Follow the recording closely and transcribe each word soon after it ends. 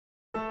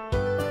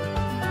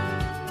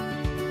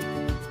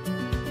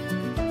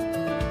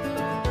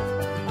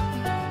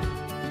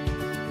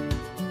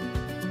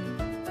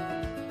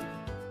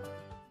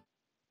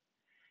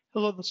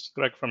Hello, this is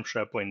Greg from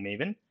SharePoint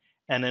Maven,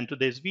 and in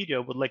today's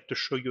video, I would like to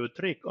show you a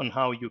trick on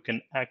how you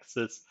can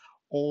access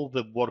all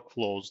the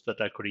workflows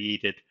that are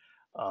created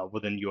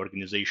within your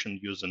organization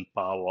using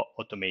Power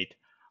Automate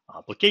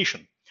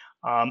application.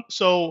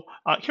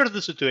 Here's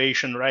the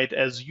situation, right?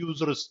 As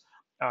users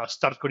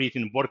start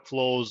creating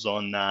workflows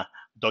on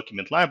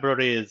document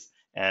libraries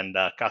and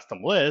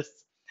custom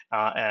lists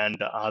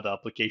and other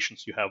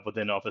applications you have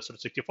within Office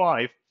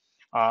 365,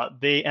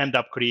 they end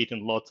up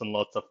creating lots and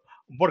lots of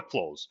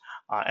workflows.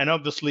 And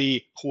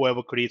obviously,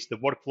 whoever creates the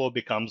workflow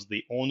becomes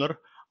the owner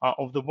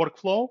of the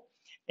workflow.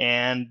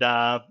 And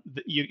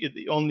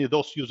only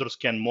those users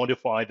can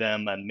modify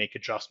them and make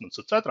adjustments,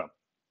 etc.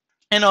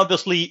 And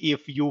obviously,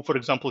 if you, for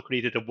example,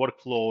 created a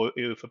workflow,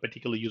 if a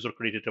particular user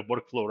created a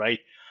workflow, right,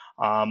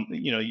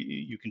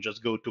 you can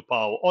just go to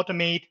Power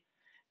Automate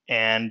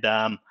and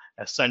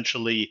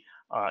essentially,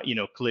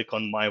 click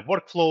on My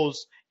Workflows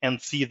and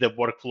see the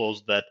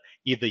workflows that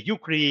either you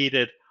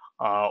created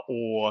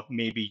or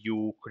maybe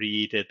you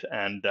created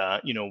and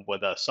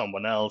whether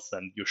someone else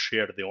and you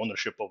share the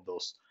ownership of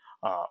those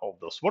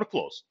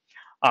workflows.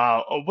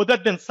 With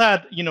that being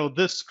said,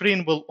 this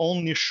screen will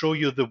only show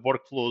you the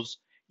workflows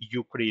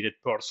you created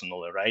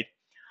personally, right?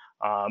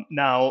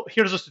 Now,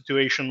 here's a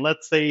situation.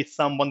 Let's say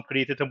someone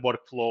created a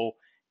workflow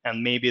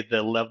and maybe they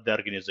left the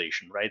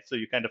organization, right? So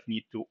you kind of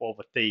need to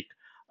overtake,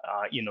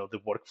 the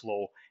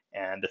workflow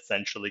and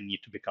essentially need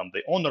to become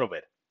the owner of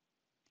it.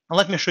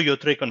 Let me show you a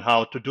trick on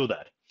how to do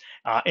that.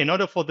 In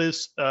order for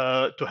this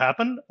to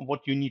happen,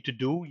 what you need to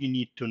do, you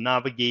need to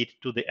navigate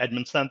to the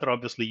admin center.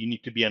 Obviously, you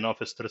need to be an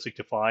Office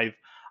 365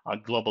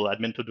 global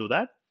admin to do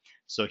that.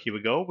 So here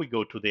we go. We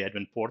go to the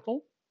admin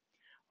portal.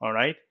 All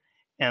right.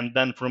 And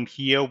then from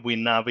here, we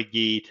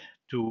navigate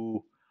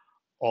to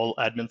all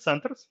admin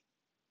centers.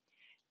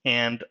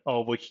 And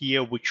over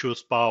here, we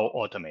choose Power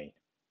Automate.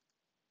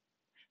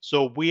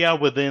 So we are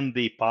within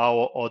the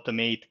Power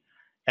Automate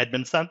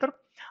admin center.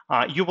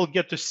 You will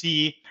get to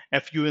see a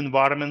few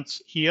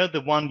environments here.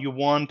 The one you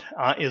want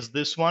is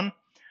this one.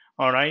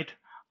 All right.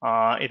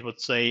 It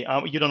would say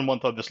you don't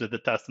want obviously the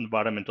test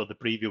environment or the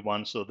preview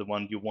one. So the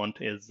one you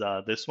want is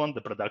this one,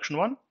 the production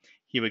one.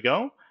 Here we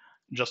go.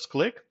 Just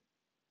click.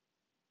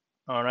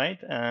 All right,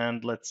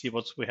 and let's see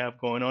what we have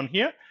going on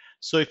here.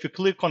 So if you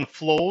click on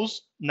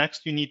flows,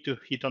 next you need to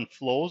hit on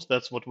flows.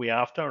 That's what we're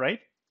after, right?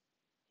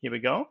 Here we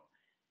go.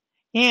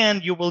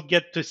 And you will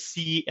get to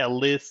see a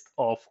list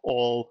of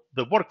all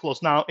the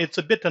workflows. Now, it's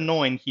a bit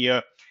annoying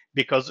here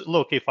because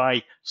look, if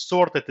I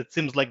sort it, it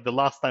seems like the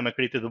last time I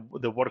created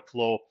the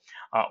workflow,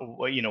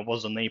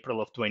 was in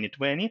April of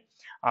 2020.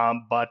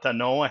 But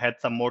no, I had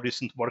some more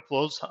recent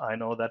workflows. I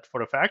know that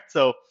for a fact.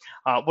 So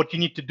what you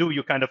need to do,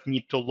 you kind of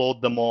need to load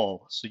them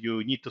all. So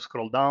you need to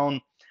scroll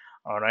down.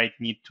 All right,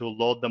 need to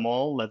load them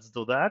all. Let's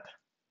do that.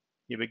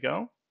 Here we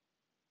go.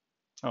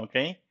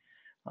 Okay.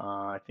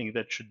 I think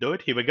that should do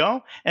it. Here we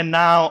go. And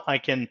now I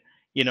can,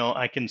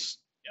 I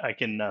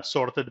can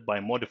sort it by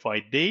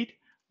modified date.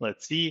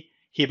 Let's see.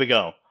 Here we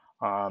go.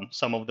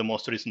 Some of the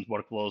most recent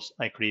workflows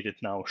I created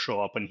now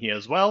show up in here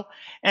as well.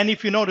 And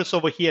if you notice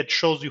over here, it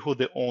shows you who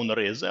the owner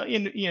is.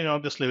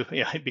 Obviously,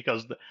 yeah,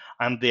 because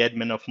I'm the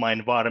admin of my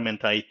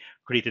environment, I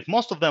created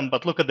most of them.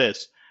 But look at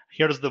this.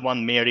 Here's the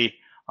one Mary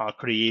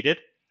created.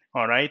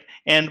 All right.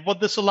 And what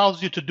this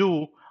allows you to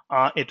do,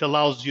 it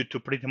allows you to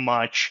pretty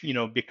much,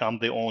 become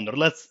the owner.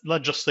 Let's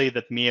just say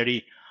that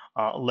Mary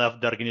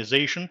left the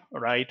organization,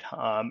 right?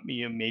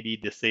 You maybe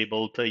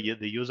disabled the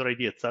user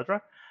ID,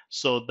 etc.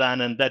 So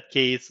then, in that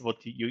case, what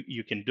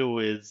you can do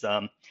is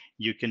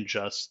you can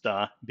just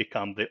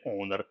become the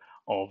owner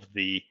of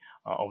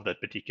that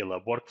particular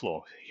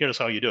workflow. Here's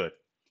how you do it.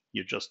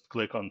 You just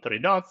click on three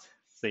dots,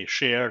 say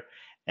share,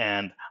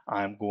 and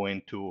I'm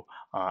going to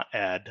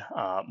add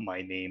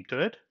my name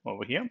to it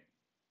over here.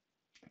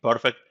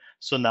 Perfect.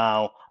 So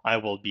now I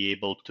will be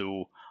able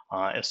to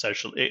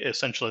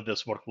essentially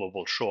this workflow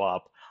will show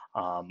up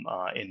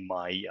in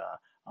my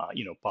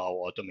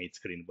Power Automate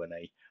screen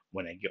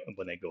when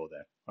I go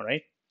there. All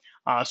right.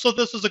 So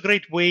this is a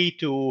great way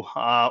to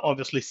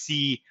obviously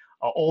see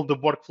all the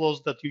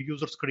workflows that your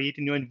users create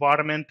in your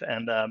environment,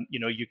 and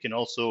you can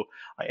also,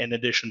 in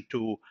addition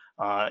to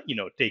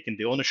taking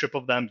the ownership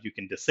of them, you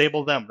can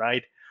disable them,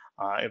 right?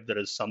 If there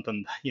is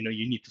something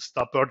you need to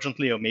stop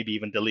urgently, or maybe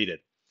even delete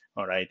it.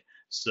 All right.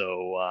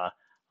 So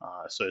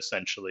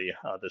essentially,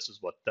 this is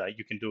what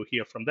you can do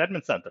here from the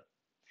admin center.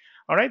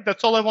 All right,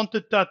 that's all I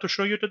wanted to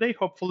show you today.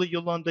 Hopefully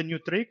you learned a new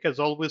trick. As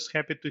always,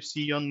 happy to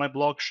see you on my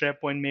blog,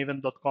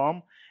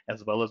 sharepointmaven.com,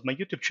 as well as my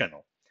YouTube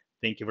channel.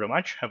 Thank you very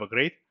much. Have a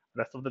great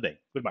rest of the day.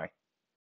 Goodbye.